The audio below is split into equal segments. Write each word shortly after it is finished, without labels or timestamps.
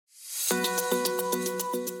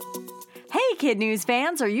Kid News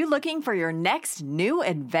fans, are you looking for your next new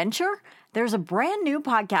adventure? There's a brand new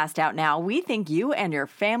podcast out now we think you and your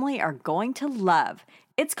family are going to love.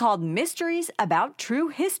 It's called Mysteries About True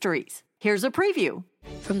Histories. Here's a preview.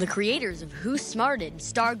 From the creators of Who Smarted,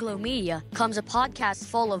 Starglow Media, comes a podcast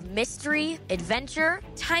full of mystery, adventure,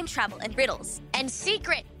 time travel and riddles, and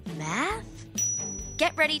secret math.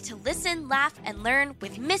 Get ready to listen, laugh, and learn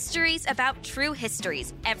with Mysteries About True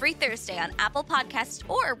Histories every Thursday on Apple Podcasts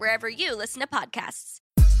or wherever you listen to podcasts.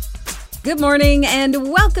 Good morning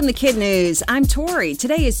and welcome to Kid News. I'm Tori.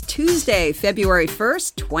 Today is Tuesday, February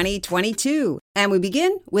 1st, 2022. And we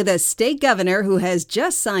begin with a state governor who has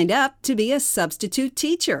just signed up to be a substitute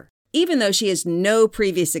teacher. Even though she has no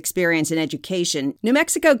previous experience in education, New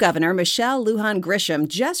Mexico Governor Michelle Lujan Grisham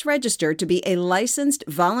just registered to be a licensed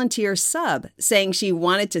volunteer sub, saying she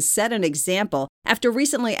wanted to set an example after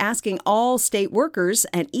recently asking all state workers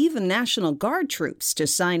and even National Guard troops to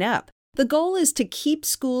sign up. The goal is to keep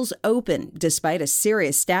schools open despite a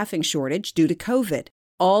serious staffing shortage due to COVID.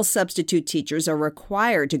 All substitute teachers are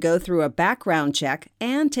required to go through a background check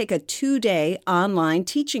and take a 2-day online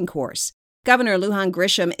teaching course. Governor Lujan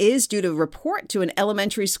Grisham is due to report to an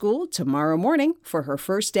elementary school tomorrow morning for her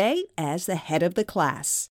first day as the head of the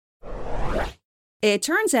class. It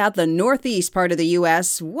turns out the northeast part of the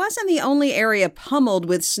U.S. wasn't the only area pummeled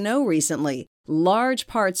with snow recently. Large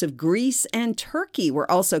parts of Greece and Turkey were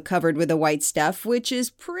also covered with the white stuff, which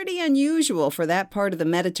is pretty unusual for that part of the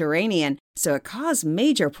Mediterranean, so it caused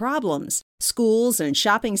major problems. Schools and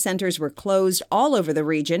shopping centers were closed all over the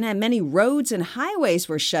region, and many roads and highways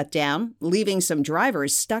were shut down, leaving some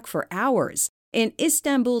drivers stuck for hours. In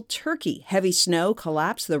Istanbul, Turkey, heavy snow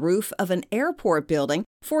collapsed the roof of an airport building,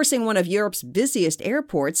 forcing one of Europe's busiest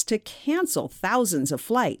airports to cancel thousands of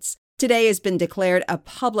flights. Today has been declared a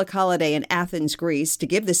public holiday in Athens, Greece, to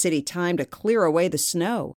give the city time to clear away the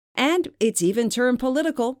snow. And it's even turned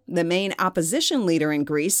political. The main opposition leader in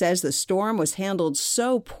Greece says the storm was handled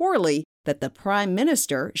so poorly that the prime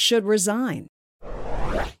minister should resign.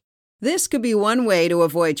 This could be one way to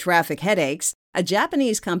avoid traffic headaches. A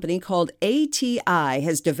Japanese company called ATI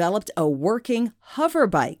has developed a working hover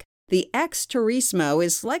bike. The X Turismo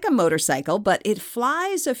is like a motorcycle, but it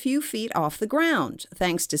flies a few feet off the ground,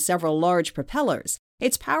 thanks to several large propellers.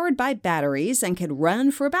 It's powered by batteries and can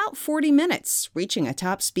run for about 40 minutes, reaching a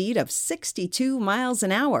top speed of 62 miles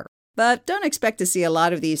an hour. But don't expect to see a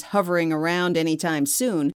lot of these hovering around anytime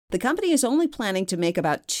soon. The company is only planning to make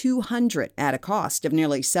about 200 at a cost of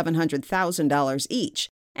nearly $700,000 each.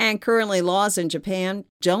 And currently laws in Japan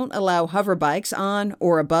don't allow hover bikes on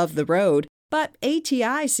or above the road. But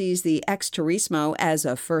ATI sees the X Turismo as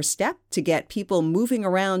a first step to get people moving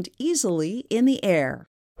around easily in the air.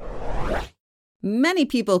 Many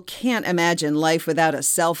people can't imagine life without a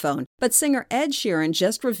cell phone, but singer Ed Sheeran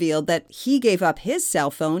just revealed that he gave up his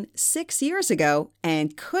cell phone 6 years ago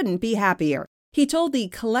and couldn't be happier. He told the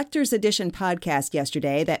Collector's Edition podcast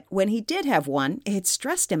yesterday that when he did have one, it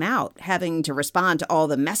stressed him out, having to respond to all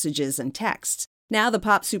the messages and texts. Now the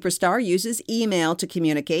pop superstar uses email to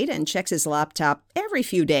communicate and checks his laptop every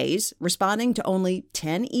few days, responding to only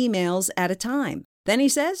 10 emails at a time. Then he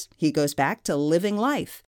says he goes back to living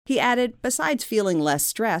life. He added, besides feeling less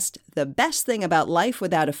stressed, the best thing about life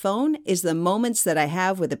without a phone is the moments that I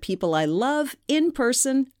have with the people I love in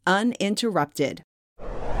person, uninterrupted.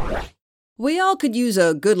 We all could use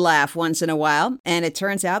a good laugh once in a while, and it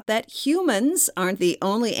turns out that humans aren't the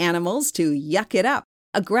only animals to yuck it up.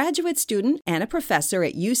 A graduate student and a professor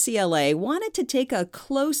at UCLA wanted to take a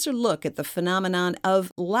closer look at the phenomenon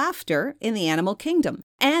of laughter in the animal kingdom.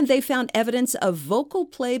 And they found evidence of vocal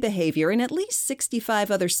play behavior in at least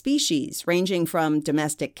 65 other species, ranging from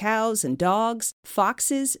domestic cows and dogs,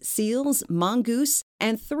 foxes, seals, mongoose,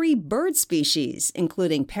 and 3 bird species,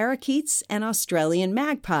 including parakeets and Australian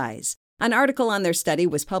magpies. An article on their study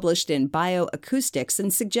was published in Bioacoustics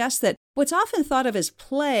and suggests that what's often thought of as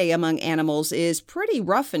play among animals is pretty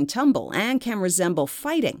rough and tumble and can resemble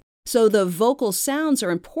fighting. So the vocal sounds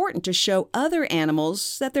are important to show other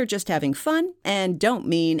animals that they're just having fun and don't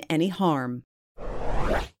mean any harm.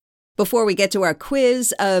 Before we get to our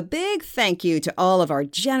quiz, a big thank you to all of our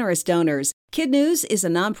generous donors. Kid News is a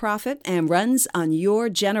nonprofit and runs on your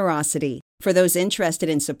generosity. For those interested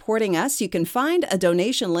in supporting us, you can find a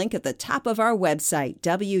donation link at the top of our website,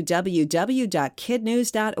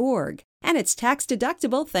 www.kidnews.org. And it's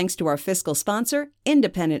tax-deductible thanks to our fiscal sponsor,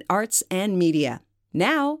 Independent Arts and Media.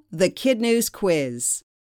 Now, the Kid News quiz.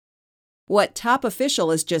 What top official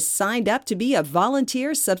has just signed up to be a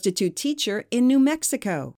volunteer substitute teacher in New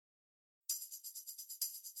Mexico?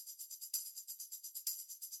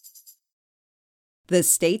 The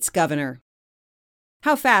state's governor.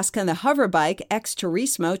 How fast can the hoverbike X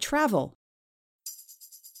Turismo travel?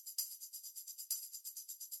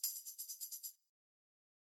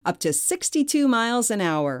 Up to 62 miles an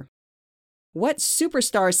hour. What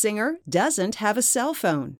superstar singer doesn't have a cell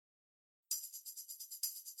phone?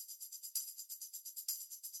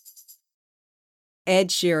 Ed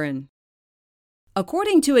Sheeran.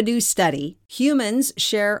 According to a new study, humans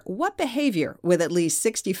share what behavior with at least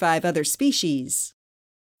 65 other species?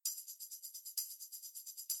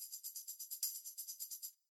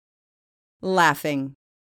 Laughing.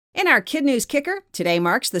 In our Kid News Kicker, today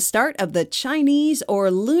marks the start of the Chinese or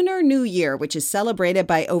Lunar New Year, which is celebrated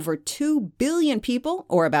by over 2 billion people,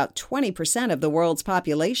 or about 20% of the world's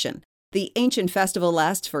population. The ancient festival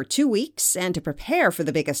lasts for 2 weeks, and to prepare for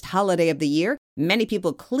the biggest holiday of the year, many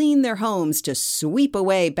people clean their homes to sweep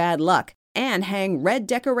away bad luck and hang red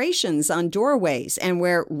decorations on doorways and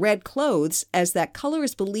wear red clothes, as that color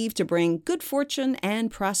is believed to bring good fortune and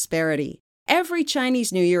prosperity. Every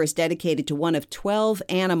Chinese New Year is dedicated to one of 12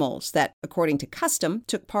 animals that, according to custom,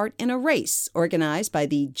 took part in a race organized by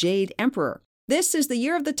the Jade Emperor. This is the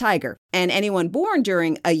Year of the Tiger, and anyone born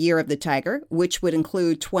during a Year of the Tiger, which would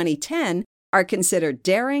include 2010, are considered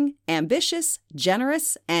daring, ambitious,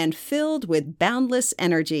 generous, and filled with boundless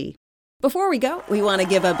energy. Before we go, we want to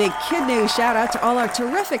give a big Kid News shout out to all our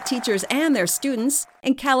terrific teachers and their students.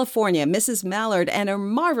 In California, Mrs. Mallard and her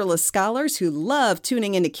marvelous scholars who love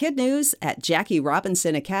tuning into Kid News at Jackie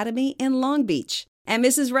Robinson Academy in Long Beach. And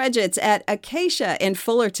Mrs. Regitz at Acacia in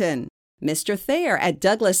Fullerton. Mr. Thayer at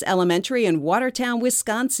Douglas Elementary in Watertown,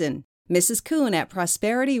 Wisconsin. Mrs. Kuhn at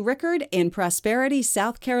Prosperity Rickard in Prosperity,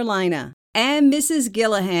 South Carolina. And Mrs.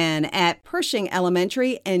 Gillihan at Pershing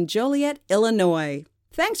Elementary in Joliet, Illinois.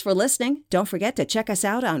 Thanks for listening. Don't forget to check us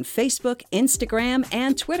out on Facebook, Instagram,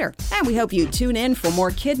 and Twitter. And we hope you tune in for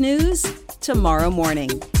more Kid News tomorrow morning.